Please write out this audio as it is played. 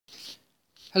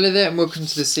Hello there and welcome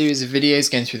to the series of videos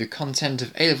going through the content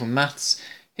of A-Level Maths.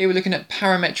 Here we're looking at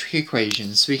parametric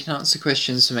equations, so we can answer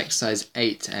questions from exercise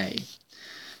 8a.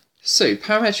 So,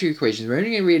 parametric equations, we're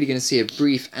only really going to see a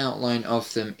brief outline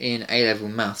of them in A-Level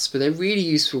Maths, but they're really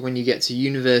useful when you get to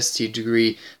university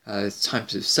degree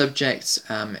types of subjects,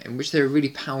 in which they're a really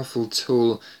powerful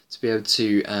tool to be able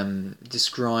to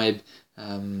describe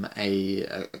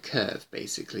a curve,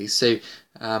 basically. So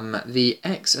the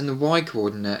x and the y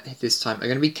coordinate this time are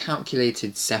going to be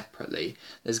calculated separately.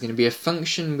 There's going to be a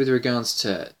function with regards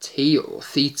to t or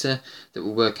theta that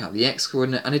will work out the x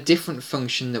coordinate, and a different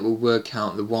function that will work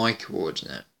out the y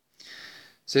coordinate.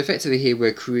 So effectively here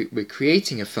we're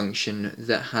creating a function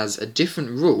that has a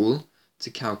different rule to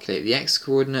calculate the x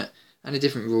coordinate and a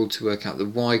different rule to work out the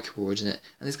y coordinate,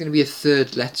 and there's going to be a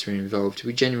third letter involved.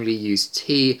 We generally use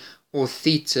t or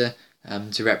theta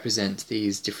to represent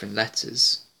these different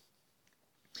letters.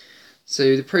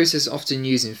 So the process often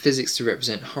used in physics to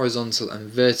represent horizontal and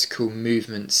vertical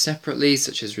movements separately,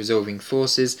 such as resolving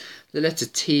forces, the letter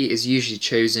t is usually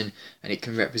chosen and it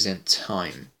can represent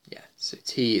time. Yeah, so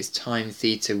t is time,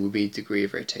 theta will be degree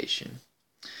of rotation.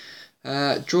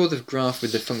 Draw the graph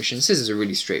with the functions. This is a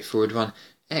really straightforward one.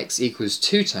 X equals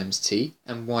 2 times t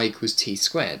and y equals t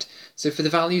squared. So for the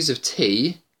values of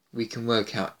t, we can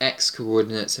work out x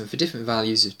coordinates, and for different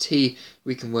values of t,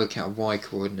 we can work out y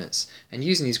coordinates. And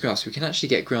using these graphs, we can actually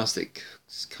get graphs that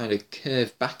kind of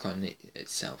curve back on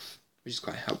itself, which is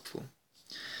quite helpful.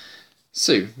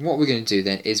 So what we're going to do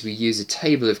then is we use a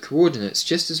table of coordinates,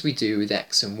 just as we do with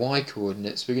x and y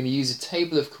coordinates. We're going to use a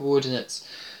table of coordinates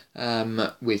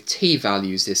with t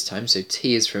values this time, so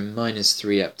t is from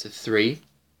 -3 up to 3.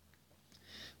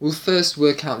 We'll first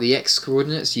work out the x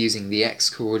coordinates using the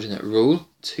x coordinate rule,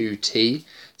 2t.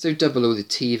 So double all the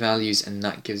t values and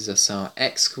that gives us our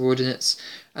x coordinates.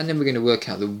 And then we're going to work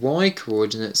out the y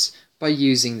coordinates by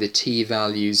using the t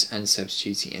values and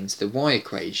substituting into the y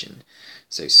equation.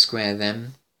 So square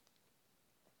them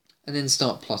and then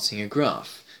start plotting a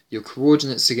graph. Your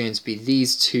coordinates are going to be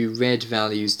these two red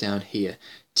values down here.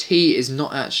 T is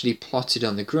not actually plotted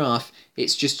on the graph,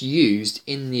 it's just used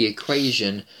in the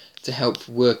equation to help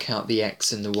work out the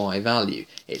x and the y value.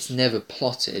 It's never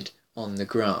plotted on the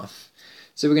graph.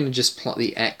 So we're going to just plot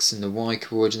the x and the y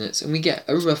coordinates and we get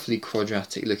a roughly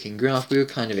quadratic looking graph. We were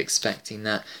kind of expecting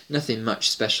that. Nothing much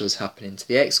special is happening to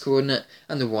the x coordinate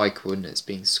and the y coordinates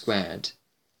being squared.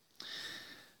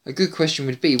 A good question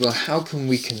would be, well, how can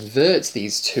we convert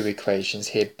these two equations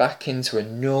here back into a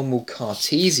normal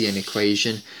Cartesian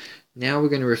equation? Now we're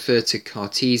going to refer to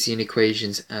Cartesian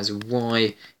equations as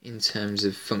y in terms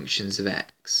of functions of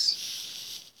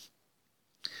x.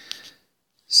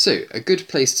 So a good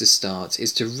place to start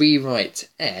is to rewrite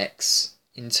x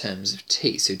in terms of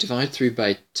t. So divide through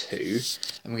by 2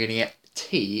 and we're going to get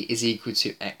t is equal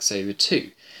to x over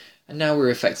 2. And now we're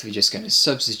effectively just going to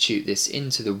substitute this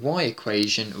into the y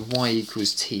equation, y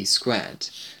equals t squared.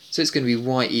 So it's going to be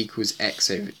y equals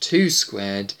x over 2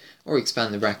 squared, or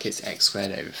expand the brackets, x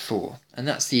squared over 4. And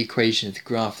that's the equation of the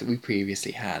graph that we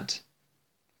previously had.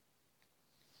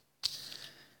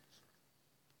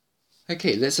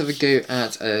 Okay, let's have a go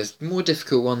at a more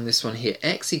difficult one, this one here.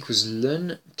 X equals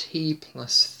ln t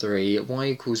plus 3, y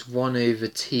equals 1 over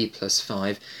t plus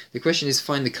 5. The question is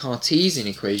find the Cartesian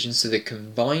equation, so the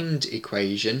combined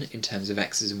equation in terms of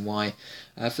x's and y,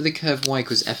 for the curve y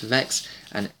equals f of x,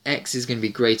 and x is going to be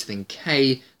greater than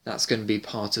k, that's going to be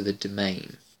part of the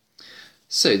domain.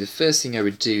 So the first thing I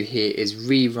would do here is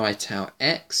rewrite out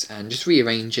x and just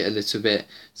rearrange it a little bit.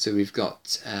 So we've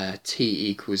got t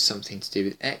equals something to do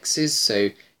with x's.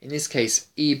 So in this case,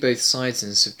 e both sides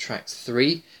and subtract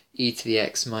 3. E to the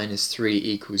x minus 3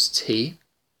 equals t.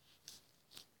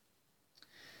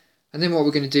 And then what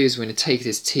we're going to do is we're going to take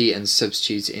this t and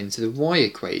substitute it into the y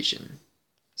equation.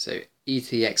 So e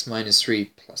to the x minus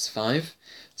 3 plus 5.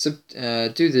 So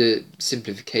do the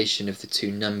simplification of the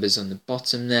two numbers on the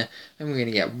bottom there, and we're going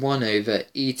to get 1 over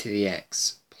e to the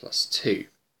x plus 2.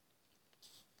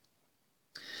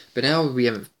 But now we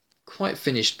haven't quite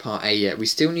finished part A yet. We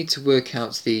still need to work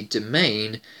out the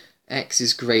domain, x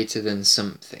is greater than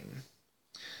something.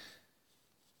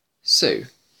 So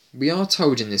we are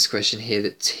told in this question here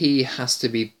that t has to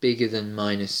be bigger than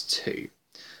 -2.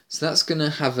 So that's going to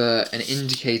have an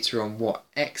indicator on what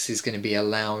x is going to be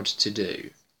allowed to do.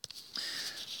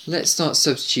 Let's start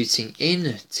substituting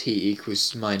in t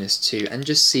equals -2 and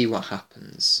just see what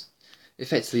happens.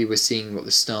 Effectively, we're seeing what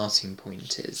the starting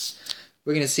point is.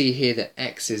 We're going to see here that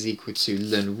x is equal to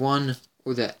ln 1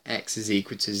 or that x is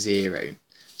equal to 0.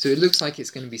 So it looks like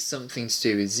it's going to be something to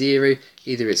do with 0.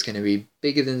 Either it's going to be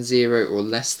bigger than 0 or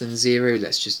less than 0.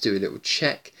 Let's just do a little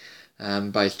check.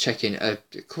 by checking a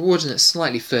coordinate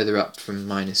slightly further up from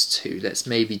 -2. Let's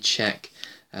maybe check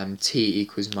t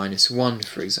equals -1,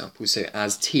 for example. So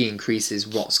as t increases,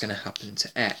 what's going to happen to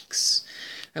x?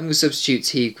 And we'll substitute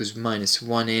t equals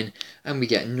 -1 in, and we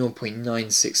get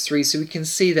 0.963. So we can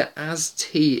see that as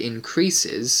t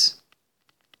increases,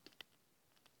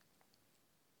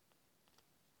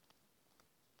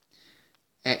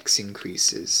 x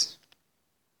increases.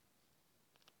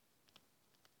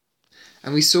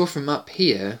 And we saw from up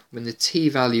here, when the t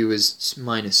value was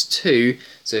 -2,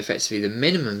 so effectively the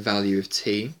minimum value of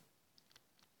t,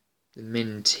 the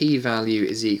min t value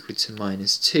is equal to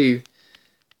 -2.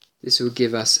 This will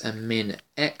give us a min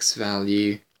x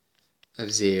value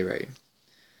of 0.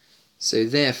 So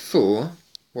therefore,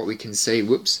 what we can say,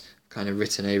 whoops, kind of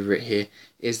written over it here,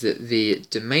 is that the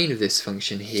domain of this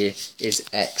function here is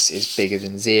x is bigger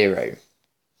than 0.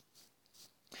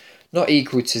 Not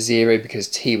equal to 0 because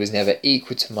t was never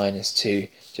equal to -2,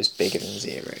 just bigger than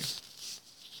 0.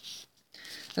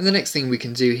 And the next thing we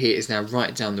can do here is now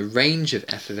write down the range of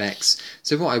f of x.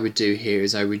 So what I would do here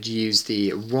is I would use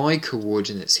the y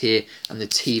coordinates here and the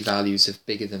t values of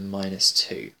bigger than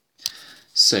 -2.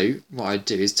 So what I'd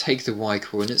do is take the y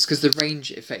coordinates, because the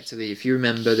range effectively, if you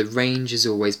remember, the range is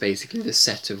always basically the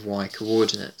set of y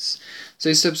coordinates.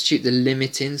 So substitute the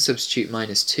limit in, substitute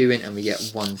 -2 in, and we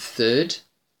get 1/3.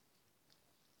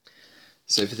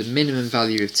 So for the minimum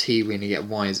value of t, we're going to get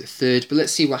y as a third. But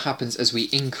let's see what happens as we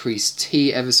increase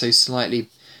t ever so slightly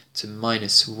to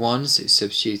 -1. So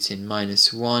substitute in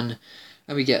 -1,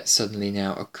 and we get suddenly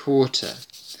now a quarter.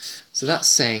 So that's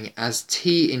saying as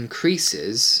t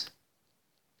increases,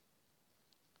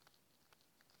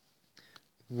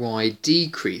 y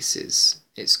decreases.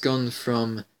 It's gone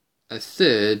from a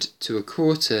third to a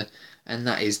quarter, and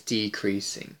that is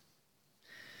decreasing.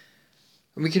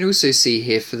 And we can also see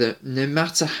here no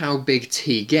matter how big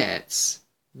t gets,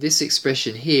 this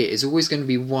expression here is always going to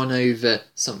be 1 over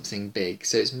something big.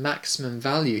 So its maximum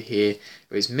value here,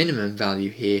 or its minimum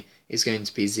value here, is going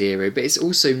to be 0, but it's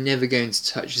also never going to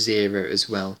touch 0 as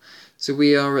well. So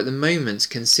we are at the moment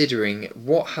considering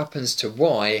what happens to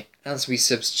y as we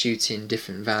substitute in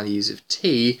different values of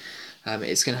t.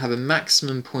 It's going to have a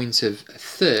maximum point of a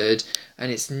third,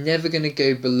 and it's never going to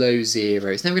go below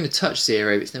 0. It's never going to touch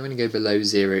 0, it's never going to go below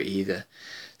 0 either.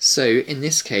 So in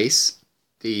this case,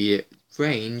 the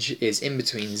range is in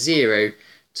between 0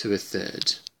 to a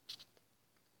third.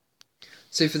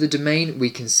 So for the domain, we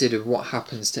consider what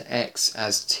happens to x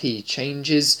as t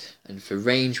changes, and for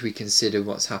range, we consider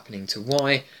what's happening to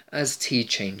y as t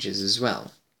changes as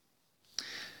well.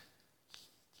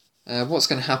 What's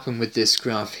going to happen with this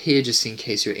graph here, just in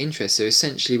case you're interested? So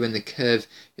essentially, when the curve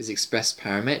is expressed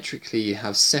parametrically, you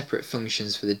have separate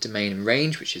functions for the domain and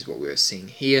range, which is what we're seeing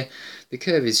here. The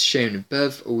curve is shown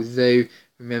above, although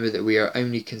remember that we are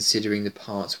only considering the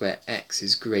parts where x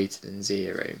is greater than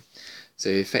 0. So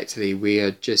effectively, we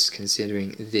are just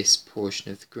considering this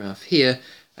portion of the graph here,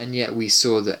 and yet we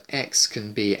saw that x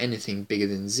can be anything bigger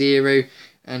than 0,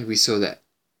 and we saw that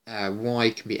y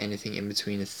can be anything in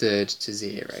between a third to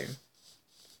 0.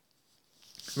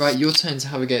 Right, your turn to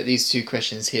have a go at these two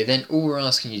questions here. Then all we're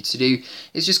asking you to do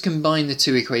is just combine the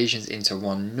two equations into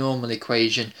one normal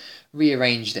equation,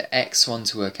 rearrange the x one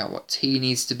to work out what t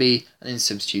needs to be, and then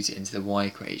substitute it into the y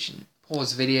equation.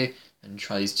 Pause the video and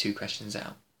try these two questions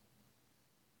out.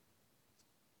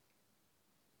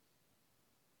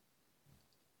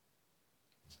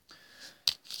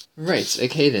 Right,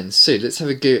 okay then, so let's have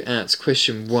a go at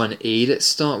question 1e. Let's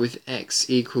start with x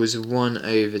equals 1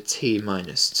 over t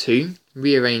minus 2.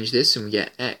 Rearrange this and we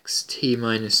get x t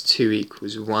minus 2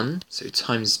 equals 1, so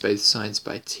times both sides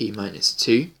by t minus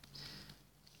 2.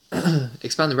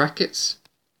 Expand the brackets.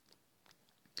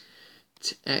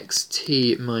 X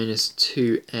t minus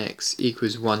 2x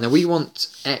equals 1. Now we want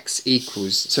t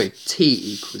equals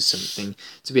something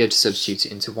to be able to substitute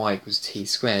it into y equals t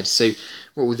squared. So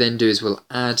what we'll then do is we'll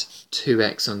add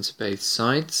 2x onto both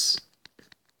sides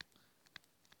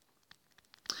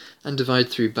and divide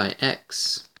through by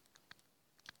x.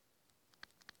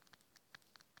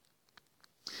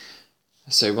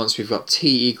 So once we've got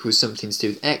t equals something to do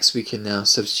with x, we can now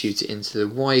substitute it into the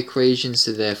y equation.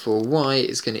 So therefore y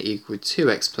is going to equal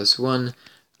 2x plus 1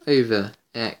 over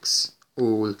x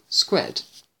all squared.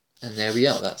 And there we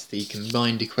are, that's the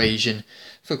combined equation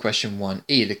for question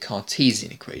 1e, the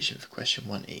Cartesian equation for question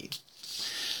 1e.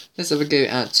 Let's have a go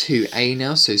at 2a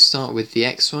now. So start with the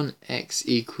x one. X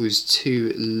equals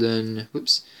 2 ln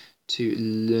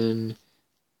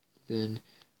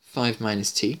 5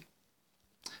 minus t.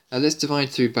 Let's divide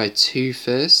through by 2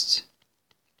 first.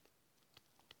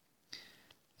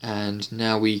 And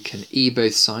now we can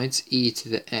both sides. E to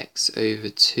the x over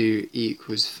 2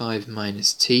 equals 5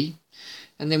 minus t.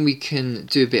 And then we can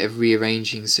do a bit of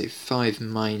rearranging, so 5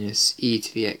 minus e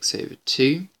to the x over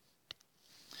 2.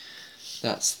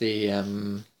 That's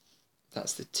the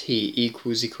t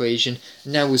equals equation.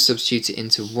 Now we'll substitute it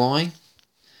into y.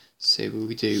 So we'll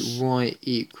do y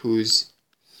equals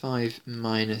 5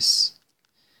 minus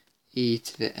e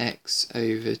to the x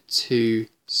over 2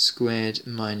 squared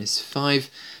minus 5.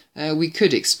 We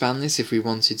could expand this if we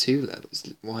wanted to.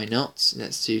 Why not?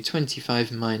 Let's do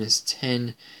 25 minus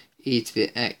 10 e to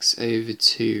the x over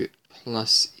 2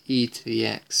 plus e to the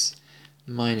x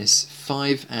minus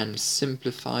 5, and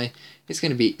simplify. It's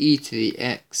going to be e to the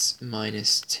x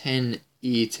minus 10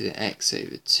 e to the x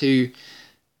over 2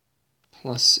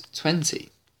 plus 20.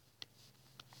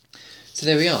 So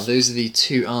there we are, those are the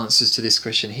two answers to this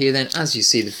question here. Then, as you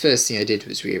see, the first thing I did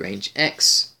was rearrange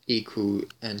x equal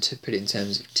and to put it in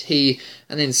terms of t,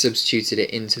 and then substituted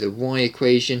it into the y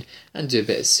equation and do a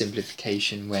bit of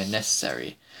simplification where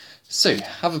necessary. So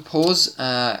have a pause,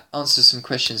 answer some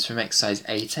questions from exercise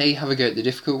 8a, have a go at the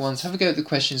difficult ones, have a go at the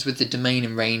questions with the domain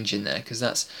and range in there, because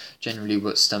that's generally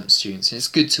what stumps students, and it's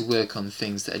good to work on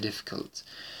things that are difficult.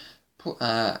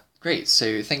 Great,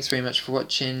 so thanks very much for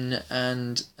watching,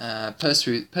 and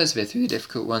persevere through the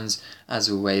difficult ones as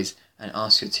always, and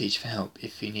ask your teacher for help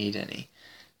if you need any.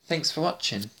 Thanks for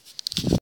watching.